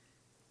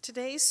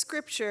Today's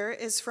scripture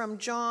is from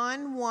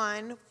John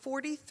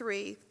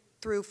 1:43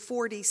 through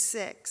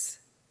 46.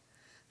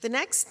 The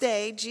next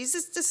day,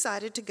 Jesus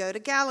decided to go to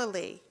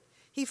Galilee.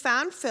 He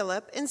found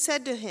Philip and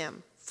said to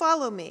him,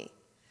 "Follow me."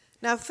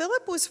 Now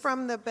Philip was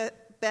from the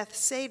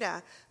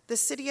Bethsaida, the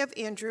city of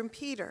Andrew and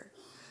Peter.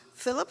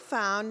 Philip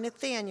found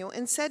Nathanael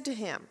and said to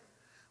him,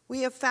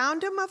 "We have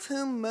found him of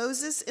whom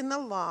Moses in the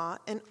law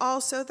and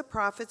also the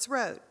prophets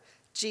wrote,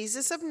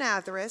 Jesus of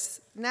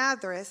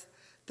Nazareth,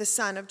 the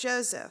son of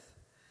Joseph."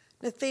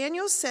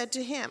 Nathanael said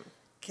to him,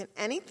 "Can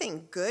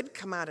anything good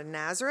come out of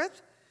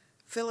Nazareth?"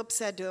 Philip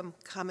said to him,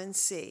 "Come and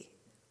see."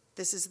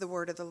 This is the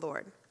word of the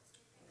Lord.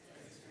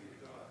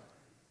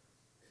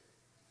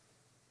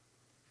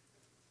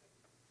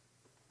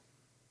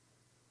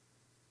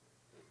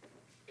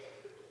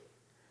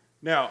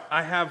 Now,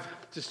 I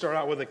have to start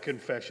out with a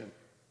confession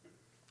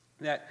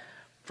that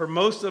for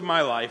most of my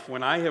life,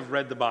 when I have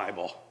read the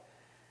Bible,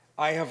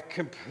 I have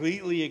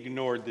completely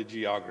ignored the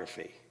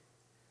geography.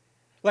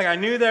 Like, I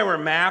knew there were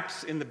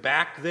maps in the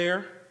back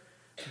there,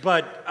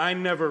 but I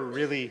never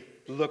really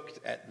looked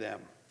at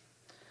them.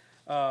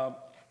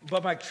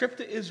 But my trip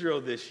to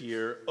Israel this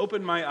year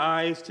opened my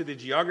eyes to the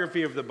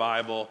geography of the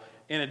Bible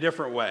in a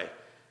different way.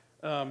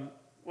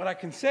 What I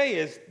can say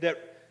is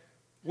that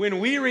when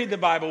we read the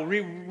Bible,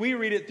 we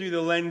read it through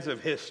the lens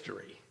of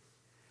history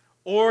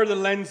or the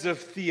lens of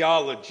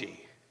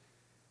theology.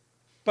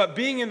 But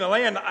being in the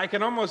land, I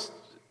can almost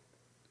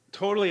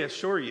totally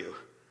assure you,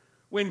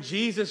 when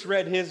Jesus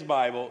read his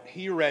Bible,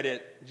 he read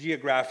it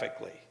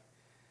geographically.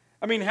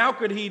 I mean, how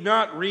could he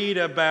not read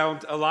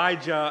about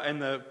Elijah and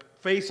the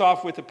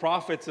face-off with the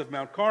prophets of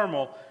Mount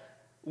Carmel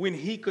when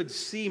he could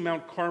see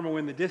Mount Carmel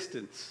in the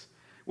distance?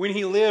 When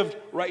he lived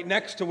right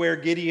next to where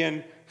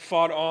Gideon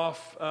fought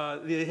off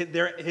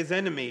his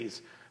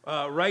enemies,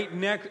 right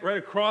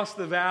across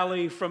the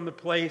valley from the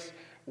place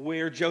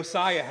where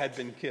Josiah had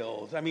been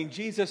killed. I mean,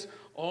 Jesus,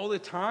 all the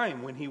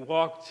time when he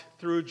walked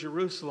through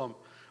Jerusalem,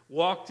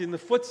 walked in the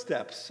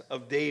footsteps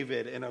of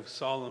David and of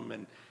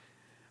Solomon.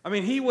 I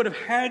mean, he would have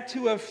had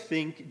to have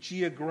think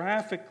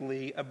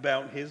geographically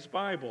about his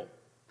Bible.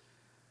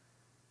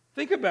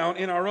 Think about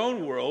in our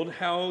own world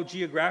how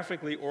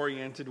geographically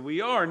oriented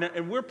we are,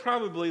 and we're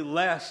probably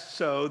less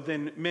so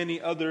than many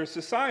other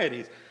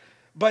societies.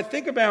 But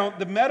think about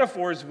the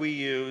metaphors we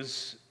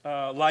use,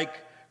 like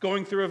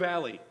going through a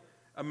valley,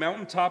 a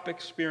mountaintop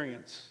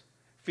experience,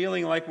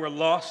 feeling like we're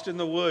lost in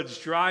the woods,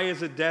 dry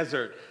as a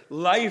desert.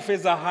 Life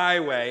is a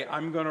highway.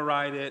 I'm going to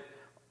ride it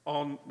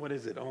all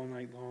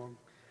night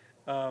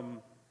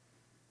long.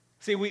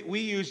 See, we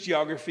use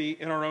geography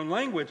in our own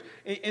language.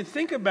 And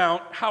think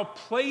about how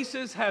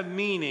places have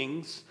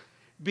meanings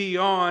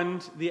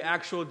beyond the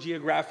actual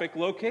geographic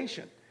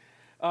location.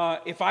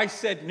 If I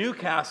said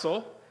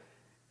Newcastle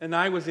and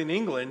I was in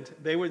England,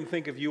 they wouldn't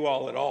think of you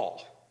all at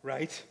all,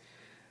 right?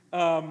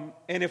 And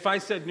if I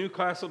said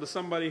Newcastle to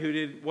somebody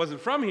who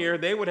wasn't from here,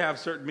 they would have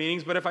certain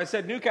meanings. But if I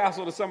said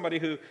Newcastle to somebody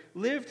who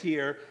lived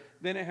here,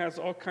 then it has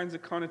all kinds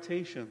of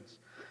connotations.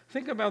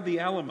 Think about the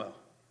Alamo,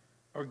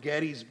 or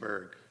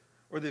Gettysburg,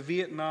 or the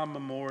Vietnam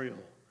Memorial,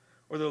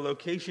 or the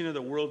location of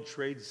the World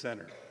Trade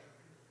Center.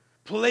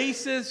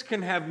 Places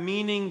can have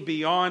meaning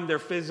beyond their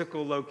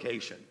physical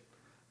location.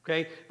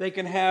 Okay? They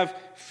can have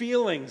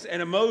feelings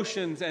and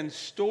emotions and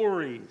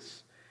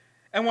stories.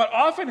 And what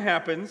often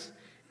happens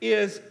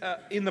is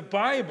in the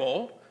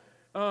Bible,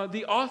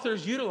 the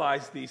authors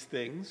utilize these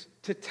things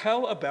to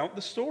tell about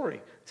the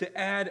story, to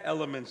add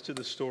elements to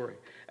the story.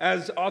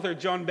 As author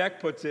John Beck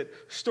puts it,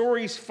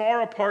 stories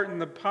far apart in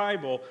the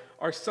Bible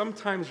are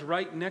sometimes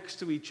right next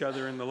to each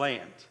other in the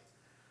land.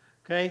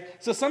 Okay?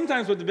 So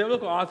sometimes what the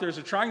biblical authors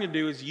are trying to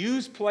do is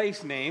use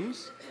place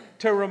names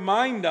to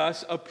remind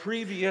us of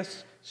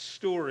previous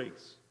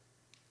stories.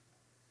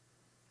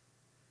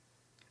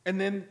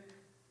 And then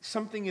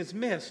something is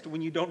missed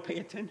when you don't pay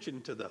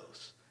attention to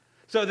those.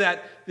 So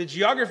that the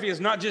geography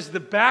is not just the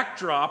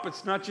backdrop,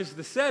 it's not just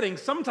the setting,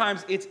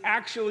 sometimes it's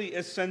actually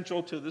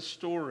essential to the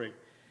story.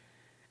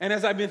 And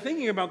as I've been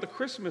thinking about the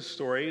Christmas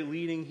story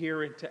leading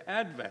here into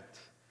Advent,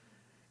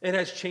 it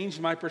has changed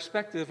my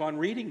perspective on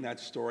reading that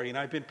story, and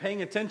I've been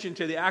paying attention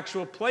to the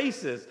actual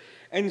places.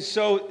 And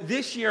so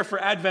this year for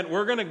Advent,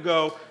 we're going to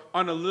go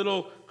on a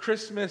little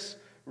Christmas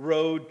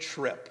road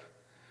trip.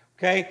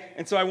 Okay?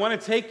 And so I want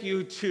to take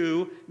you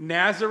to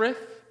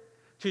Nazareth,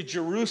 to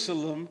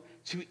Jerusalem,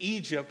 to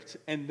Egypt,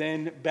 and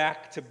then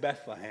back to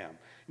Bethlehem.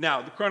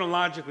 Now,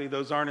 chronologically,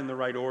 those aren't in the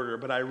right order,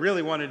 but I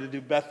really wanted to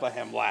do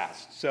Bethlehem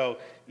last, so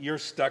you're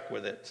stuck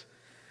with it.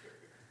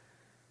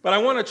 But I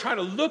want to try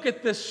to look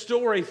at this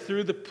story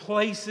through the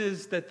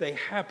places that they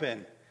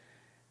happen.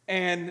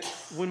 And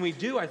when we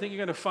do, I think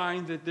you're going to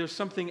find that there's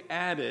something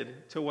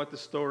added to what the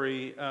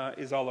story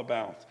is all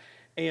about.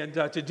 And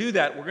to do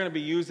that, we're going to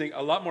be using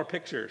a lot more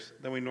pictures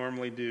than we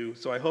normally do,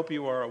 so I hope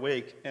you are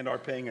awake and are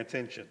paying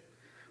attention.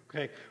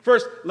 Okay.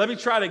 First, let me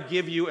try to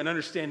give you an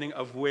understanding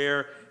of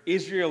where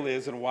Israel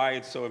is and why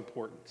it's so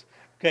important.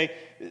 Okay.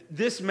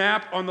 This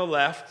map on the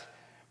left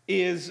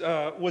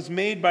was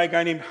made by a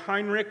guy named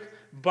Heinrich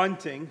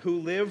Bunting, who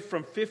lived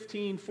from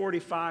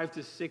 1545 to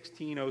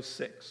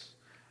 1606.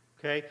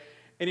 Okay?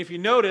 And if you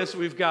notice,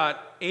 we've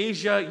got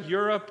Asia,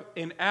 Europe,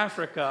 and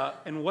Africa,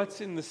 and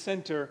what's in the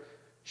center?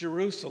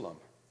 Jerusalem.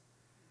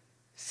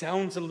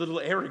 Sounds a little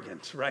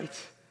arrogant, right?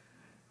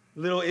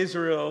 Little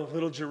Israel,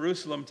 little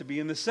Jerusalem to be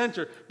in the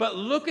center. But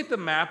look at the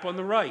map on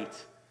the right.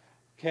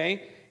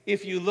 Okay?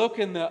 If you look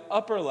in the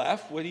upper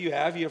left, what do you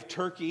have? You have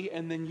Turkey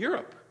and then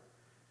Europe.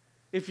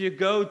 If you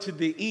go to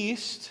the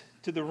east,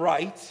 to the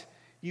right,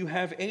 you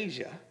have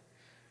Asia.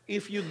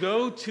 If you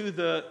go to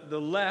the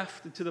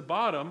left, to the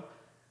bottom,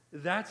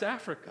 that's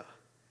Africa.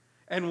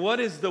 And what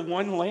is the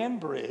one land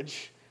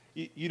bridge?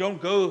 You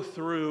don't go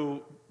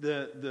through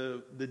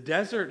the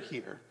desert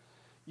here.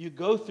 You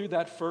go through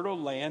that fertile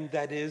land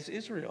that is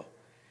Israel.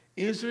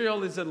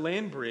 Israel is a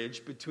land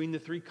bridge between the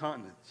three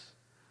continents.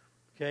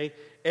 Okay?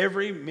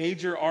 Every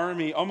major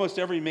army, almost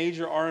every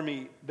major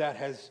army that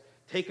has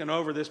taken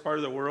over this part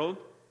of the world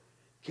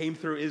came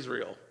through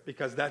Israel,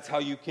 because that's how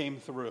you came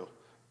through.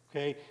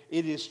 Okay?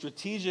 It is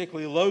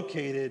strategically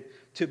located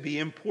to be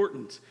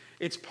important.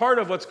 It's part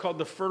of what's called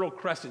the Fertile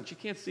Crescent. You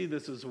can't see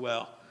this as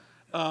well.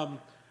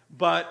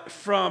 But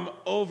from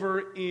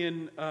over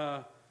in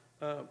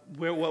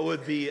where what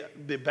would be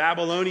the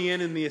Babylonian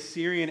and the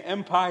Assyrian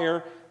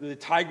Empire, the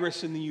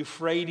Tigris and the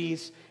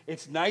Euphrates,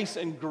 it's nice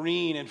and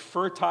green and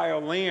fertile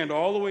land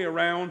all the way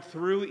around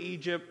through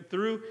Egypt,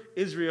 through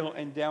Israel,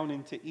 and down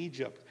into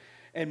Egypt.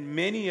 And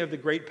many of the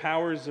great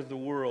powers of the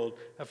world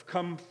have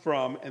come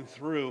from and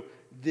through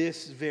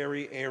this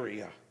very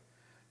area.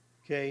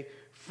 Okay?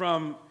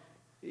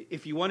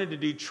 If you wanted to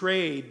do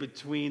trade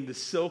between the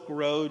Silk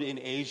Road in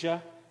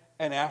Asia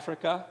and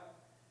Africa,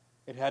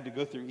 it had to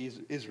go through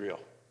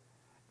Israel.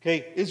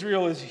 Okay?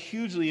 Israel is a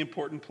hugely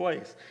important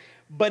place.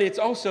 But it's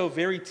also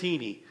very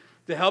teeny.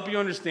 To help you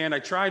understand, I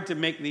tried to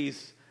make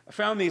these, I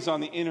found these on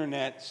the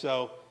internet,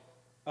 so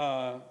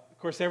of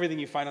course everything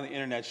you find on the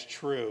internet is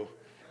true.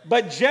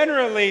 But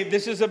generally,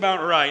 this is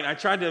about right. I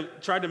tried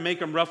to make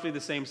them roughly the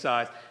same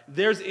size.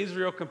 There's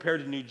Israel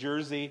compared to New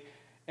Jersey,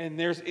 and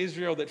there's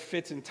Israel that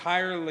fits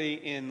entirely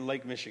in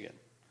Lake Michigan.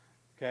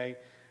 Okay?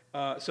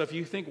 So if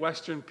you think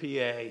Western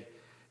PA,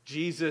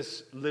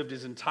 Jesus lived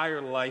his entire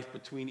life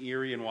between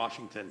Erie and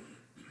Washington.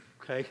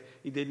 Okay?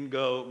 He didn't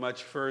go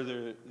much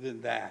further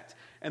than that.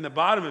 And the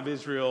bottom of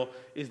Israel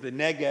is the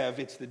Negev,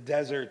 it's the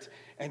desert,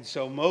 and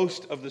so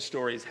most of the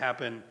stories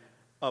happen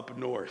up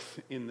north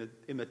in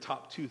the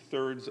top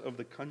 2/3 of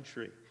the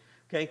country.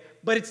 Okay?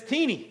 But it's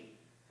teeny.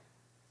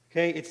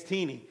 Okay? It's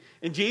teeny.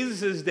 In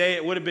Jesus' day,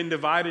 it would have been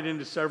divided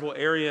into several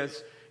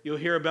areas. You'll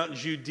hear about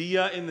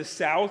Judea in the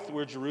south,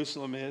 where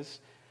Jerusalem is,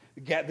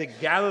 the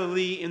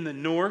Galilee in the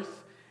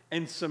north,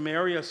 and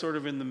Samaria sort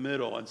of in the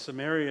middle. And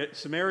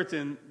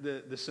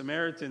the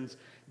Samaritans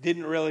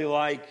didn't really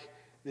like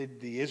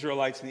the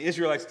Israelites, and the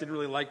Israelites didn't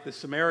really like the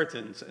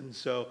Samaritans. And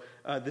so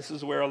this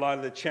is where a lot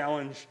of the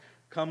challenge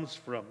comes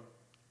from.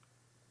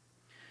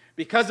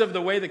 Because of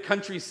the way the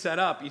country's set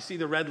up, you see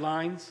the red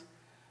lines?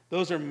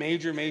 Those are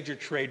major, major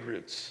trade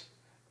routes.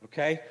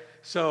 Okay?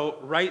 So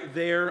right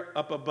there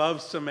up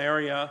above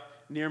Samaria,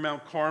 near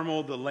Mount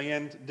Carmel, the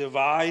land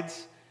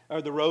divides,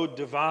 or the road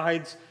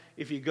divides.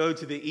 If you go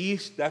to the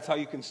east, that's how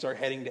you can start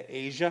heading to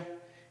Asia.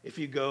 If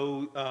you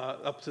go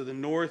up to the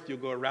north, you'll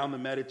go around the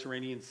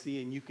Mediterranean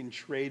Sea and you can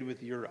trade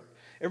with Europe.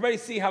 Everybody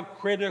see how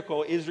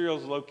critical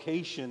Israel's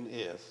location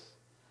is.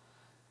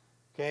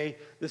 Okay?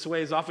 This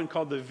way is often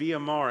called the Via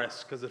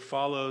Maris because it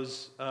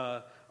follows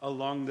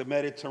along the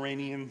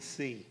Mediterranean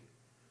Sea.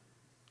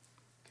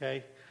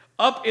 Okay?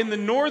 Up in the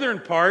northern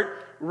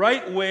part,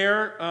 right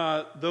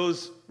where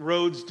those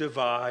roads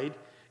divide,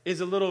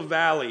 is a little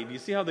valley. Do you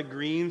see how the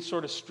green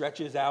sort of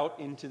stretches out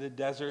into the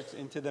deserts,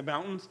 into the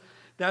mountains?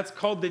 That's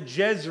called the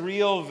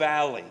Jezreel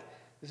Valley.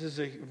 This is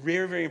a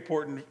very, very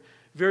important,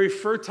 very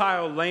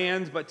fertile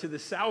land, but to the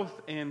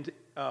south and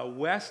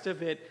west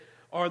of it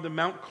are the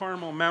Mount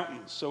Carmel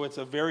Mountains. So it's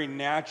a very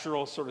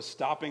natural sort of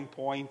stopping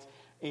point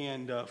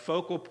and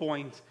focal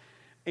point.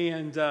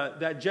 And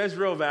that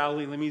Jezreel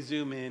Valley, let me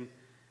zoom in,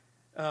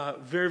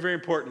 very, very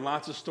important.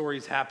 Lots of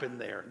stories happen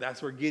there.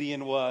 That's where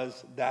Gideon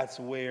was. That's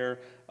where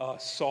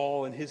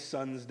Saul and his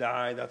sons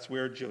die. That's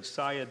where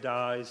Josiah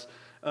dies.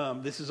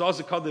 This is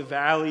also called the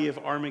Valley of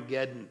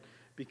Armageddon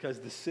because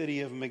the city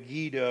of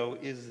Megiddo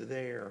is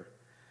there.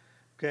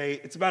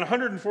 Okay, it's about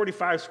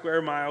 145 square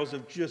miles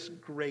of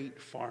just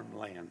great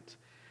farmland.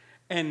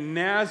 And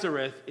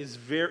Nazareth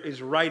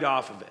is right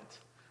off of it.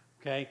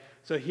 Okay,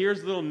 so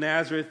here's little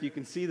Nazareth. You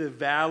can see the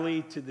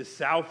valley to the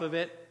south of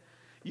it.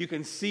 You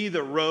can see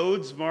the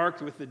roads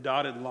marked with the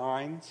dotted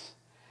lines.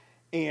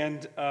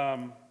 And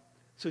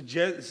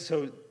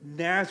so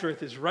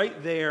Nazareth is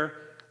right there,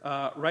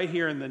 right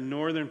here in the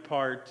northern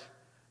part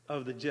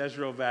of the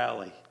Jezreel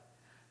Valley.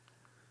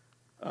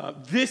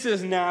 This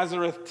is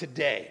Nazareth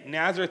today.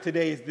 Nazareth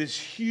today is this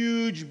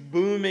huge,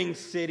 booming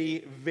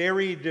city,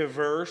 very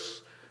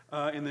diverse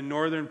in the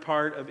northern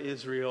part of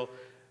Israel.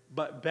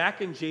 But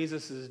back in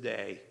Jesus'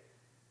 day,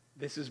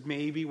 this is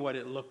maybe what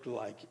it looked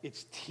like.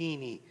 It's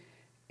teeny.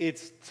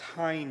 It's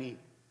tiny.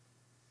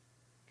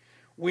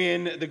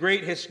 When the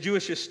great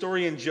Jewish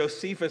historian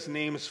Josephus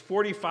names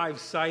 45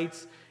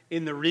 sites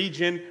in the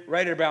region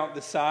right about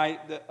the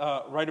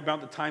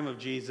time of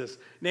Jesus,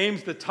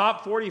 names the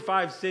top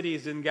 45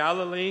 cities in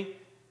Galilee,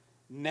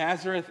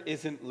 Nazareth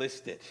isn't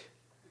listed.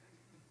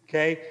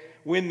 Okay?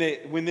 When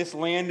this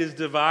land is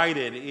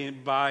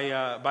divided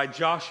by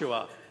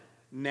Joshua,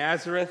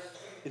 Nazareth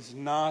is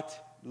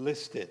not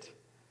listed.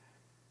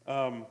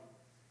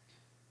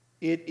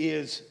 It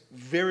is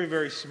very,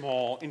 very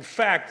small. In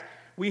fact,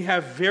 we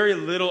have very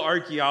little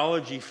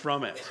archaeology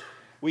from it.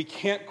 We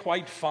can't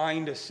quite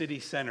find a city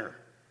center.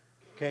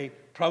 Okay?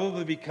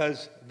 Probably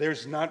because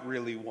there's not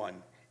really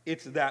one.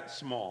 It's that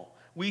small.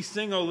 We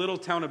sing O Little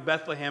Town of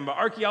Bethlehem, but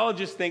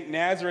archaeologists think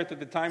Nazareth at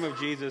the time of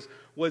Jesus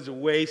was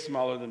way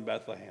smaller than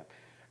Bethlehem.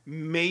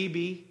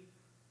 Maybe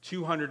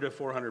 200 to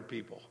 400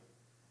 people.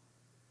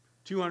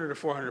 200 to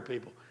 400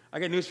 people. I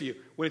got news for you.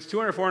 When it's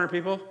 200 to 400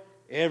 people,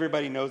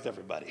 everybody knows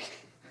everybody.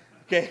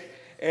 Okay?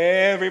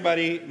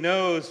 Everybody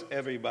knows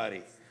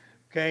everybody.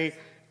 Okay?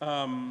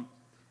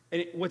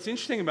 What's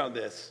interesting about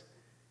this,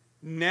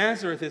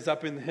 Nazareth is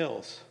up in the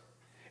hills.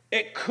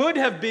 It could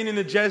have been in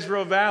the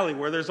Jezreel Valley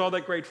where there's all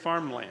that great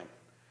farmland.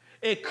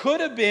 It could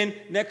have been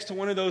next to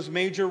one of those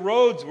major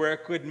roads where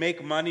it could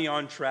make money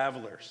on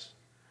travelers.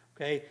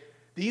 Okay?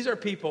 These are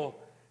people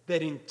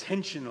that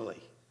intentionally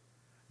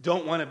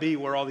don't want to be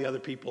where all the other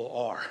people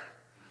are.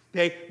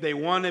 They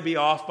want to be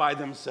off by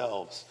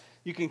themselves.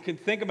 You can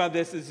think about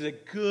this as a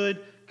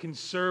good,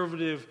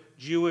 conservative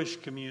Jewish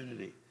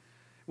community.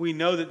 We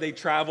know that they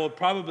traveled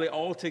probably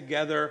all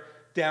together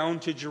down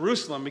to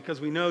Jerusalem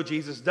because we know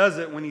Jesus does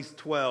it when he's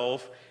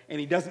 12 and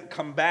he doesn't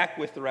come back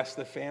with the rest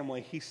of the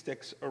family. He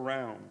sticks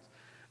around.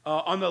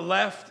 On the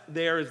left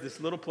there is this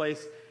little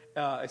place.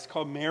 It's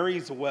called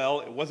Mary's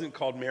Well. It wasn't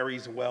called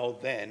Mary's Well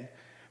then,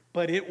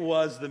 but it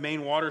was the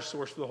main water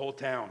source for the whole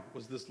town,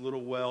 was this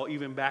little well,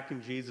 even back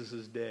in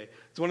Jesus' day.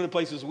 It's one of the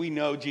places we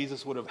know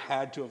Jesus would have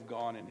had to have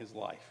gone in his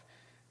life,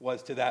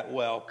 was to that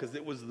well, because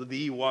it was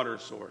the water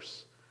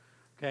source.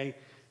 Okay?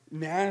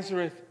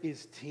 Nazareth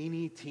is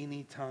teeny,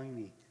 teeny,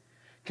 tiny.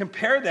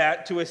 Compare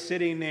that to a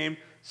city named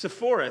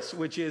Sepphoris,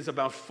 which is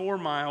about 4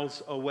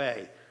 miles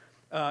away.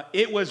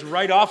 It was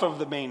right off of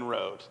the main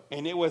road,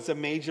 and it was a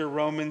major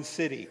Roman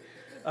city.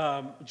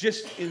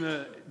 Just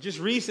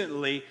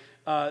recently,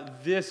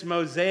 this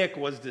mosaic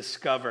was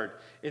discovered.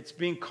 It's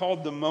being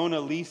called the Mona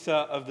Lisa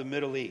of the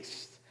Middle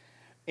East.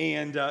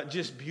 And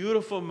just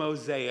beautiful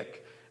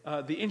mosaic.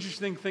 The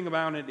interesting thing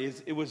about it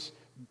is it was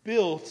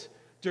built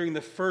during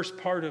the first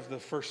part of the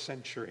first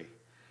century.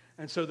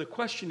 And so the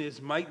question is,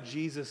 might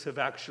Jesus have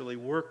actually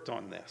worked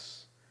on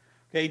this?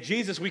 Okay,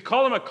 Jesus, we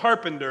call him a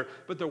carpenter,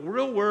 but the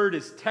real word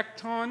is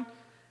tekton.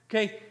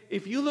 Okay,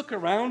 if you look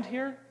around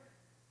here,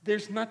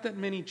 there's not that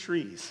many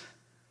trees.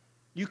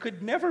 You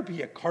could never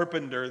be a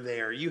carpenter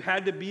there. You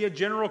had to be a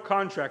general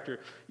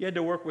contractor. You had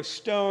to work with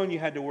stone. You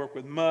had to work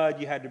with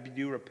mud. You had to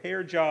do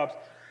repair jobs.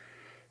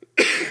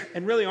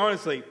 And really,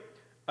 honestly,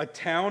 a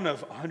town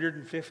of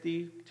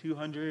 150,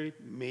 200,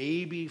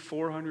 maybe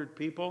 400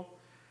 people,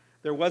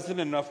 there wasn't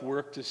enough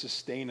work to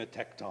sustain a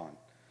tekton.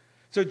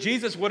 So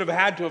Jesus would have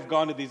had to have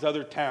gone to these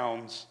other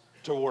towns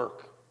to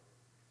work.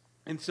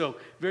 And so,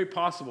 very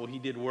possible he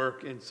did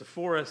work in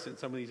Sepphoris and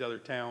some of these other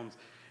towns.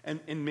 And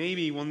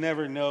maybe, we'll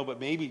never know, but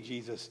maybe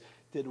Jesus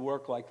did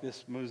work like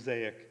this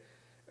mosaic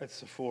at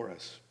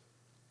Sepphoris.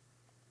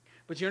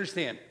 But you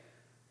understand,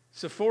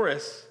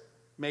 Sepphoris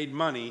made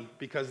money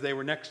because they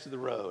were next to the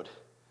road.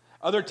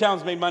 Other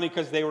towns made money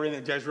because they were in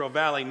the Jezreel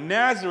Valley.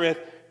 Nazareth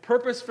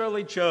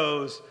purposefully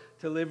chose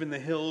to live in the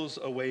hills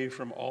away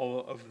from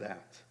all of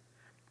that.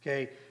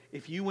 Okay?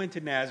 If you went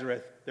to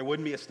Nazareth, there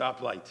wouldn't be a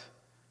stoplight.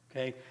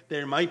 Okay?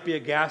 There might be a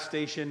gas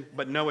station,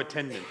 but no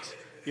attendant.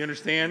 You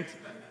understand?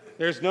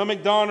 There's no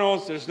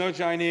McDonald's, there's no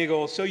Giant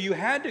Eagle, so you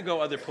had to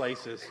go other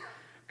places.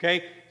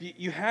 Okay?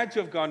 You had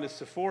to have gone to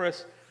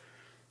Sepphoris.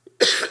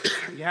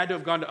 You had to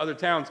have gone to other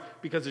towns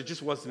because it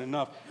just wasn't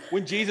enough.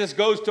 When Jesus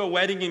goes to a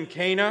wedding in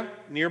Cana,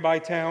 nearby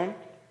town,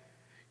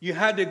 you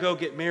had to go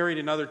get married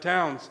in other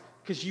towns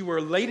because you were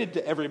related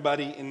to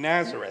everybody in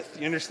Nazareth.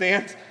 You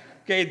understand?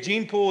 Okay,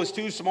 gene pool is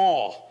too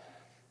small.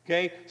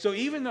 Okay? So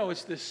even though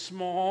it's this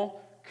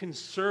small,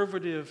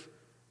 conservative,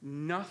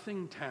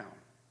 nothing town,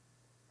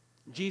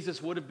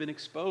 Jesus would have been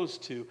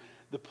exposed to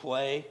the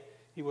play.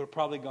 He would have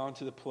probably gone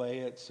to the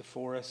play at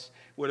Sepphoris,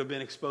 would have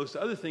been exposed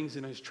to other things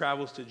in his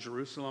travels to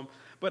Jerusalem.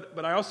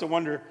 But I also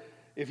wonder,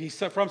 if he's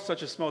from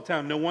such a small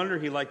town, no wonder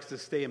he likes to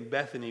stay in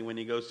Bethany when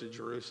he goes to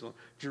Jerusalem.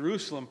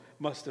 Jerusalem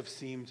must have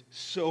seemed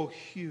so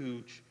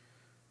huge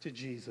to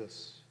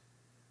Jesus.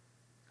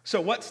 So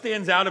what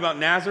stands out about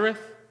Nazareth?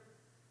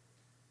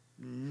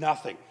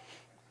 Nothing.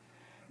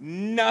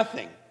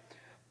 Nothing.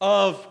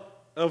 Of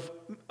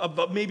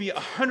maybe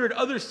 100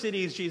 other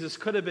cities Jesus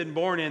could have been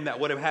born in that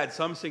would have had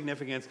some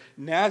significance,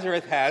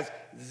 Nazareth has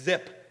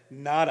zip,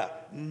 nada,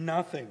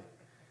 nothing.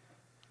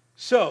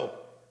 So,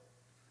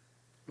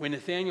 when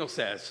Nathanael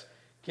says,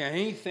 can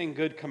anything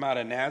good come out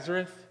of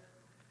Nazareth?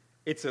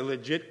 It's a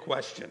legit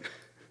question.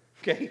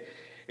 Okay?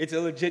 It's a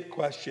legit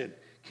question.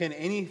 Can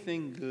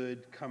anything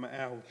good come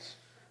out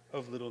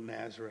of little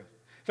Nazareth.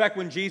 In fact,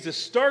 when Jesus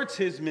starts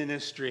his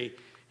ministry,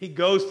 he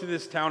goes to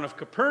this town of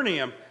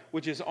Capernaum,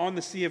 which is on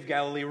the Sea of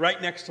Galilee,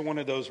 right next to one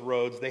of those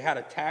roads. They had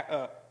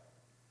a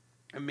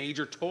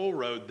major toll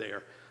road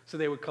there, so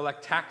they would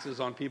collect taxes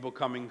on people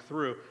coming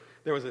through.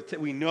 There was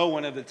we know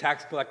one of the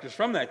tax collectors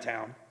from that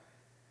town,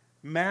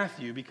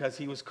 Matthew, because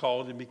he was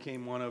called and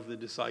became one of the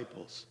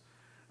disciples.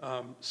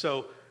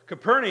 So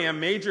Capernaum,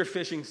 major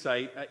fishing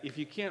site. If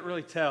you can't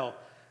really tell,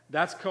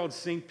 that's called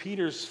St.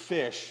 Peter's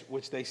fish,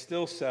 which they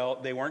still sell.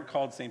 They weren't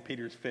called St.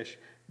 Peter's fish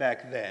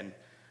back then,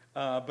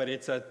 but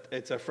it's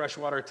a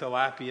freshwater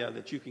tilapia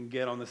that you can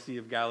get on the Sea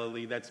of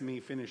Galilee. That's me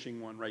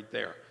finishing one right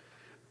there.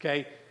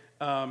 Okay,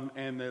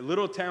 and the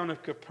little town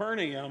of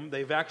Capernaum,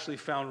 they've actually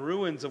found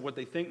ruins of what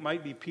they think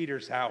might be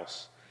Peter's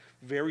house.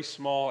 Very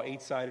small,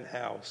 8-sided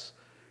house.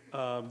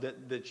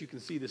 That you can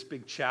see this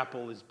big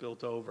chapel is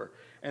built over.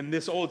 And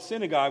this old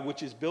synagogue,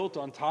 which is built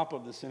on top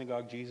of the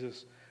synagogue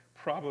Jesus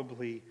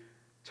probably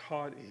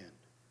taught in.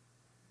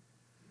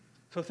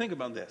 So think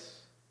about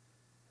this.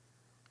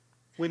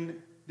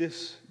 When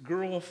this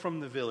girl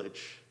from the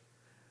village,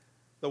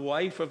 the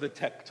wife of the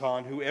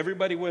tekton, who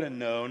everybody would have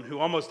known, who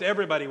almost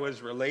everybody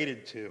was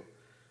related to,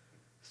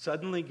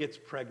 suddenly gets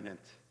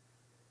pregnant,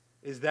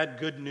 is that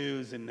good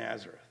news in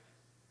Nazareth?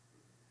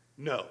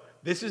 No.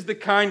 This is the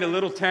kind of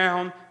little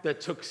town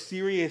that took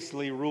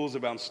seriously rules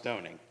about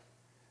stoning,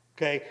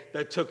 okay?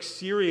 That took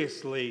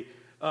seriously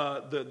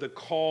the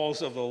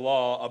calls of the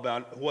law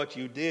about what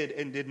you did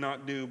and did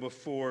not do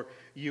before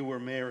you were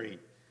married.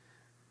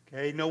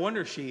 Okay? No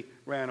wonder she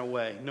ran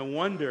away. No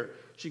wonder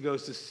she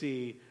goes to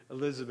see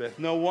Elizabeth.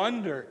 No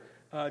wonder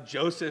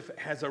Joseph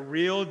has a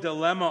real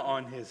dilemma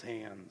on his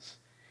hands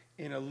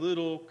in a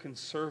little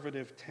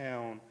conservative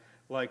town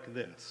like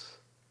this.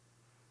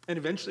 And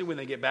eventually when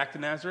they get back to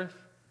Nazareth,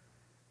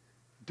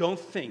 don't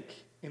think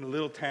in a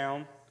little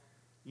town.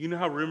 You know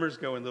how rumors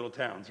go in little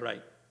towns,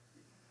 right?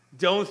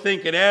 Don't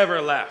think it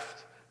ever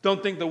left.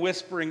 Don't think the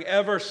whispering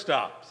ever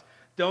stopped.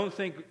 Don't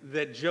think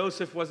that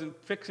Joseph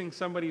wasn't fixing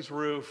somebody's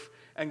roof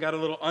and got a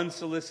little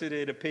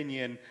unsolicited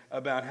opinion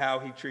about how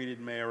he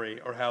treated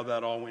Mary or how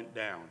that all went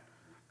down.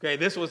 Okay,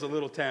 this was a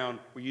little town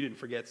where you didn't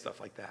forget stuff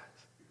like that.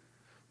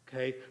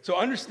 Okay, so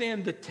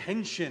understand the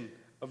tension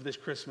of this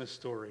Christmas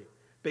story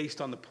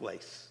based on the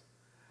place.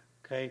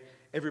 Okay,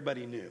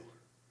 everybody knew.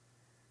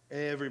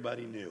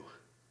 Everybody knew.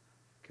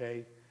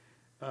 Okay?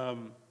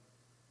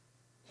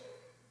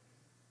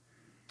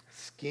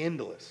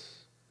 Scandalous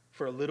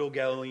for a little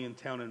Galilean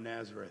town of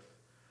Nazareth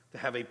to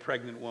have a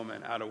pregnant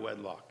woman out of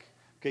wedlock.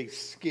 Okay,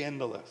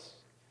 scandalous.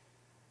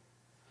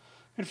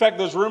 In fact,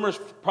 those rumors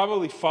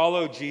probably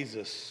followed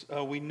Jesus.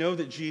 We know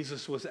that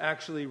Jesus was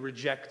actually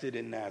rejected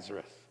in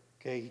Nazareth.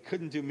 Okay, he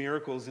couldn't do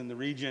miracles in the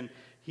region.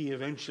 He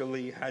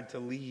eventually had to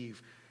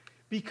leave.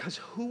 Because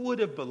who would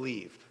have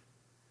believed?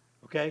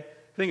 Okay,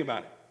 think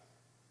about it.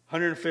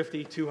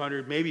 150,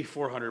 200, maybe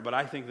 400, but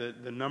I think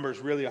that the number is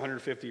really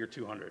 150 or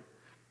 200.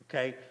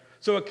 Okay?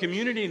 So a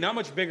community not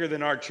much bigger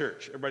than our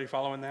church. Everybody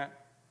following that?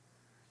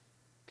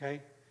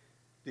 Okay?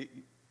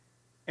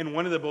 And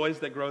one of the boys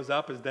that grows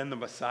up is then the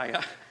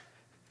Messiah.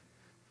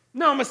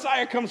 No,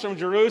 Messiah comes from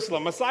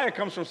Jerusalem. Messiah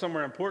comes from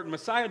somewhere important.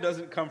 Messiah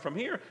doesn't come from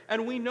here.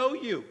 And we know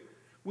you.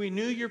 We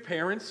knew your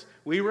parents.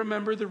 We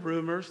remember the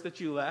rumors that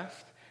you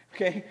left.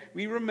 Okay?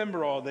 We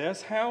remember all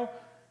this. How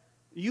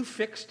you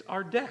fixed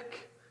our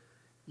deck.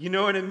 You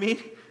know what I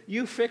mean?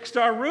 You fixed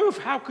our roof.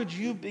 How could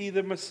you be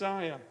the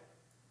Messiah?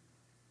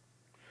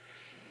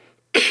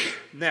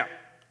 Now,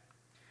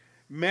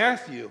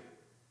 Matthew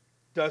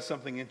does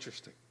something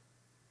interesting.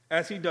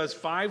 As he does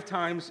 5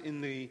 times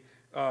in the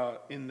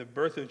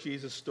birth of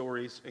Jesus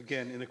stories,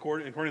 again,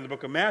 according to the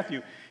book of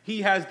Matthew,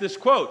 he has this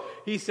quote.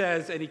 He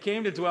says, "And he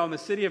came to dwell in the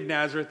city of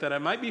Nazareth, that it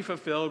might be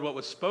fulfilled what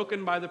was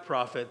spoken by the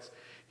prophets,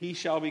 he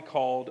shall be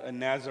called a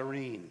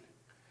Nazarene."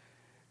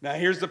 Now,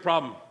 here's the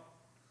problem.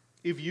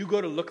 If you go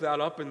to look that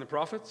up in the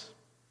prophets,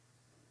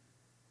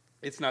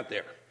 it's not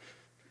there.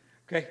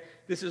 Okay?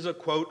 This is a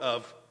quote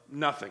of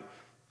nothing.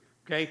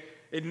 Okay?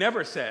 It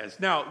never says.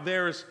 Now,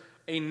 there's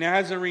a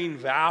Nazarene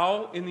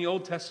vow in the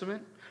Old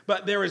Testament,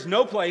 but there is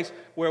no place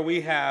where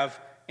we have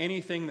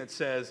anything that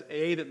says,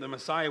 A, that the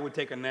Messiah would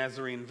take a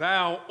Nazarene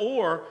vow,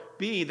 or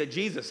B, that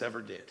Jesus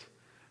ever did.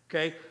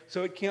 Okay?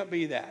 So it can't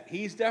be that.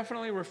 He's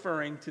definitely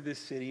referring to the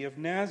city of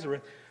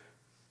Nazareth.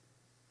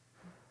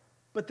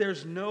 But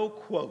there's no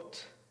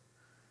quote.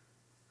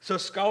 So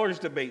scholars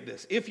debate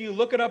this. If you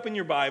look it up in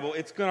your Bible,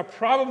 it's going to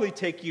probably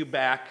take you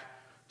back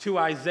to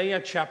Isaiah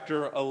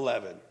chapter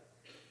 11.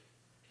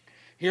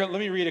 Here, let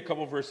me read a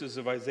couple verses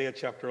of Isaiah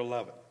chapter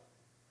 11.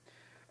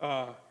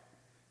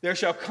 There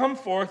shall come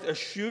forth a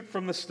shoot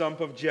from the stump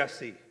of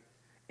Jesse,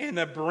 and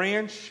a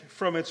branch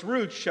from its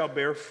roots shall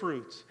bear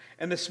fruit.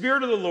 And the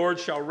Spirit of the Lord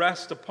shall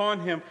rest upon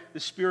him, the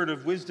Spirit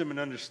of wisdom and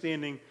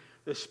understanding,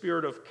 the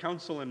Spirit of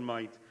counsel and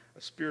might,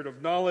 a spirit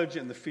of knowledge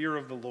and the fear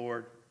of the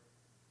Lord.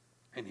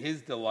 And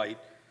his delight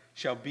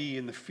shall be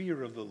in the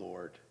fear of the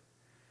Lord.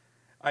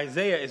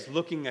 Isaiah is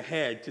looking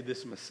ahead to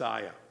this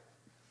Messiah.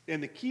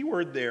 And the key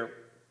word there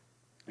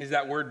is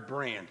that word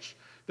branch.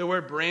 The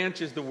word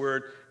branch is the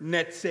word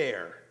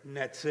netzer.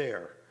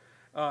 Netzer.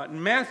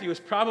 Matthew is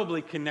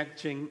probably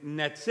connecting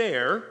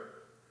netzer,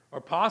 or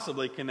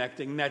possibly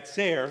connecting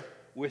netzer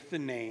with the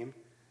name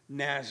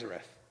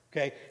Nazareth.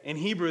 Okay? In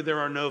Hebrew, there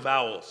are no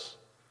vowels.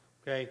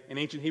 Okay? In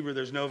ancient Hebrew,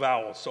 there's no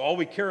vowels. So all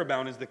we care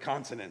about is the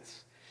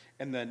consonants.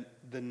 And the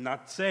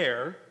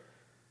netzer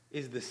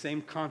is the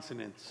same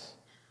consonants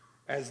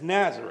as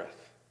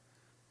Nazareth.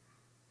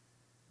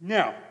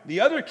 Now,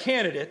 the other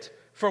candidate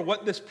for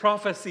what this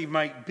prophecy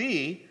might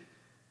be,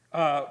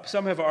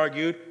 some have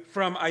argued,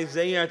 from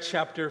Isaiah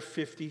chapter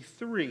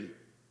 53.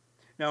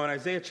 Now, in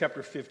Isaiah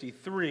chapter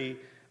 53,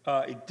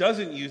 it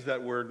doesn't use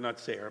that word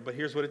netzer, but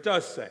here's what it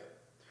does say.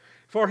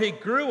 For he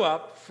grew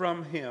up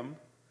from him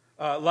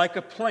like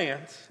a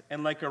plant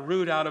and like a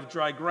root out of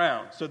dry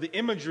ground. So the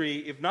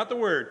imagery, if not the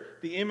word,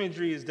 the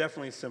imagery is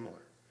definitely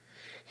similar.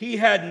 He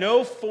had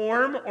no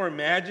form or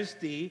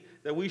majesty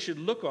that we should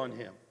look on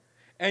him,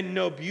 and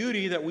no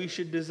beauty that we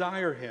should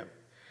desire him.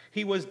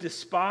 He was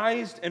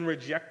despised and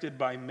rejected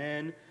by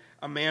men,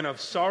 a man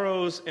of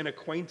sorrows and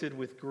acquainted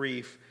with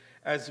grief,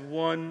 as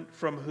one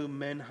from whom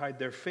men hide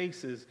their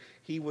faces.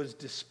 He was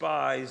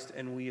despised,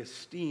 and we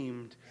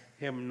esteemed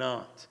him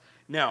not.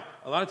 Now,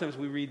 a lot of times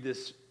we read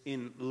this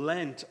in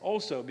Lent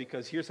also,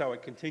 because here's how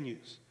it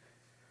continues.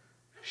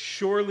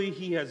 Surely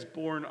he has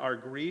borne our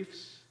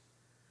griefs,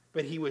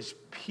 but he was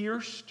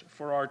pierced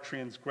for our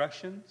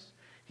transgressions.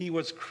 He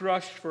was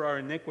crushed for our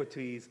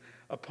iniquities.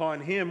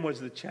 Upon him was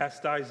the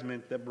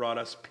chastisement that brought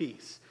us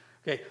peace.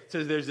 Okay,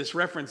 so there's this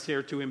reference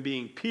here to him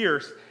being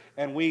pierced,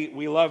 and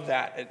we love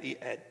that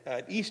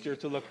at Easter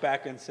to look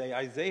back and say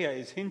Isaiah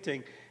is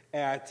hinting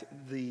at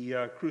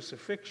the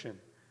crucifixion.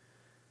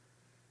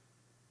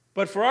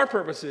 But for our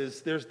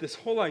purposes, there's this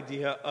whole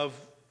idea of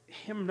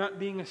him not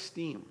being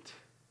esteemed.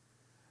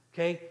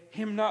 Okay,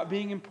 him not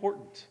being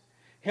important.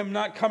 Him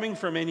not coming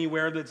from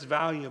anywhere that's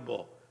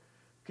valuable.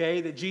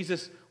 Okay, that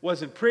Jesus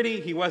wasn't pretty,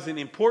 he wasn't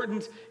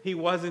important, he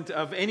wasn't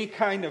of any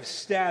kind of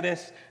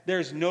status.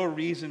 There's no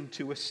reason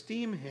to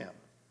esteem him.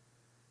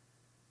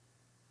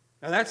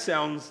 Now that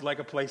sounds like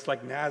a place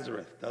like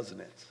Nazareth,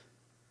 doesn't it?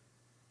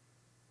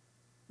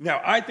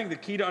 Now, I think the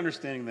key to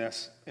understanding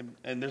this,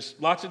 and there's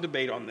lots of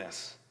debate on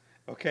this,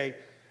 okay,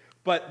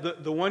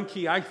 but the one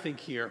key I think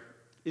here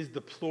is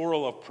the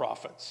plural of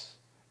prophets.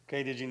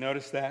 Okay, did you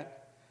notice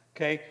that?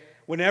 Okay,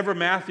 whenever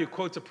Matthew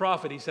quotes a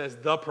prophet, he says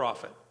the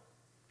prophet.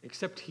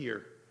 Except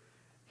here,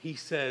 he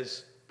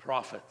says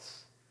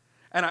prophets.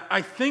 And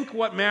I think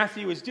what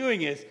Matthew is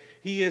doing is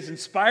he is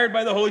inspired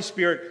by the Holy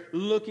Spirit,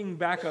 looking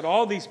back at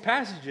all these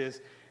passages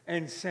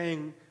and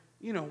saying,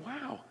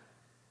 wow,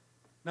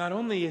 not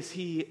only is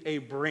he a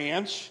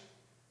branch,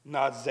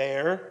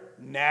 Nazer,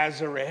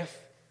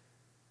 Nazareth,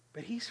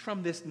 but he's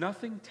from this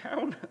nothing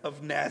town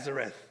of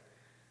Nazareth.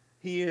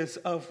 He is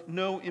of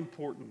no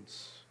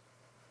importance.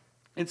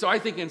 And so I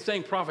think in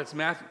saying prophets,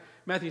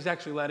 Matthew's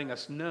actually letting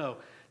us know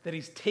that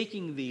he's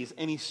taking these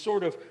and he's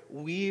sort of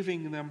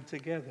weaving them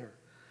together.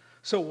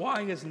 So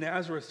why is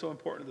Nazareth so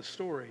important to the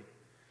story?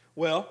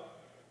 Well,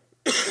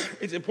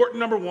 it's important,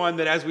 number one,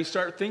 that as we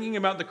start thinking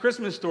about the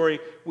Christmas story,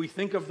 we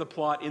think of the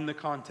plot in the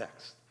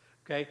context.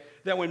 Okay?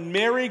 That when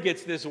Mary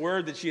gets this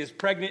word that she is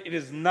pregnant, it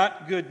is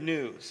not good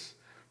news.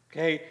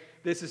 Okay?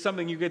 This is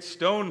something you get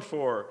stoned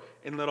for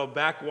in little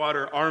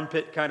backwater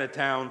armpit kind of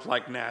towns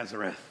like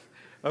Nazareth.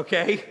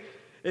 Okay?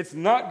 It's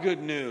not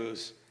good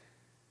news.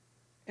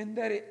 And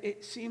that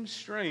it seems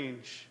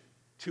strange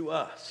to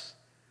us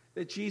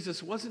that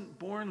Jesus wasn't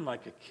born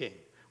like a king,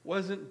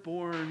 wasn't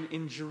born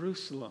in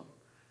Jerusalem.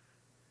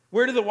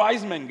 Where do the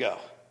wise men go?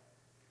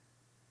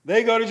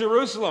 They go to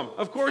Jerusalem.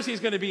 Of course he's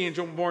going to be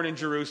born in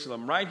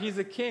Jerusalem, right? He's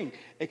a king,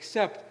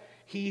 except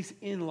he's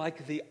in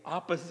like the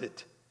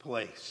opposite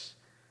place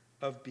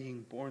of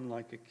being born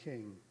like a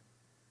king.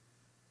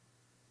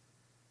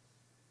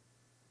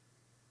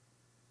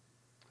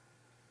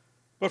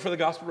 But for the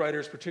gospel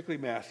writers,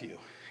 particularly Matthew,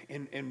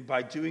 and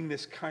by doing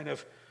this kind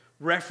of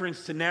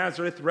reference to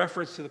Nazareth,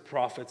 reference to the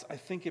prophets, I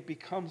think it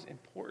becomes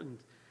important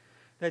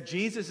that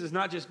Jesus is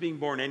not just being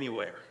born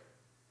anywhere.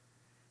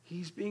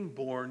 He's being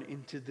born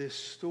into this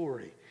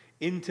story,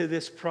 into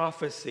this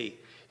prophecy.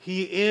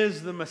 He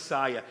is the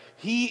Messiah.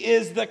 He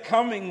is the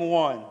coming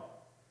one.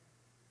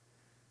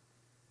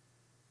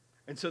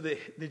 And so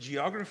the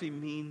geography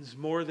means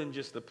more than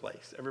just the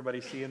place. Everybody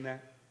seeing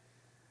that?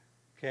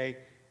 Okay?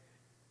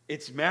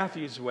 It's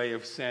Matthew's way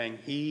of saying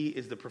he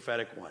is the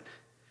prophetic one.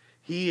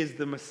 He is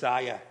the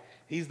Messiah.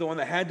 He's the one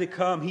that had to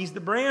come. He's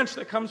the branch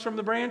that comes from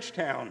the branch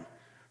town.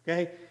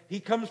 Okay? He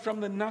comes from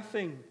the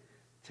nothing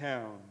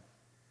town.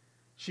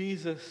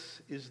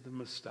 Jesus is the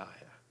Messiah.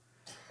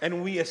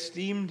 And we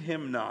esteemed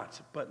him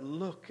not. But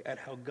look at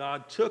how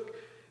God took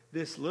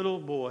this little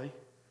boy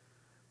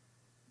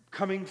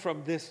coming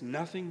from this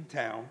nothing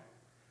town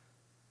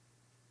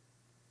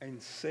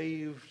and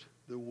saved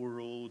the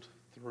world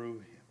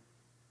through him.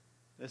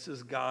 This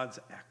is God's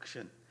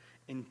action,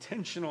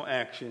 intentional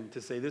action to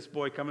say this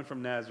boy coming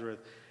from Nazareth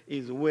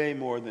is way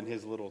more than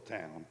his little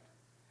town.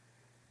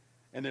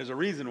 And there's a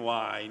reason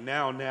why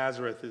now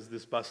Nazareth is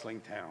this bustling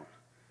town.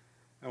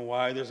 and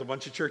why there's a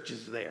bunch of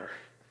churches there,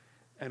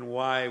 and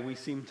why we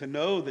seem to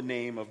know the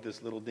name of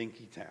this little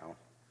dinky town.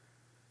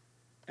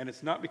 And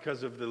it's not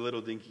because of the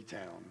little dinky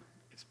town.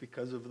 It's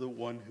because of the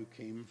one who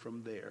came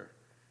from there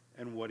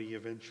and what he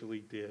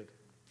eventually did.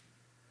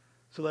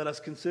 So let us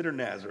consider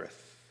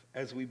Nazareth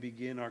as we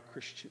begin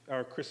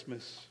our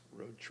Christmas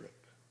road trip.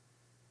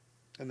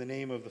 In the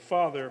name of the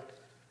Father,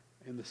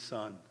 and the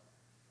Son,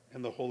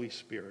 and the Holy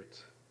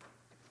Spirit.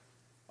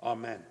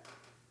 Amen.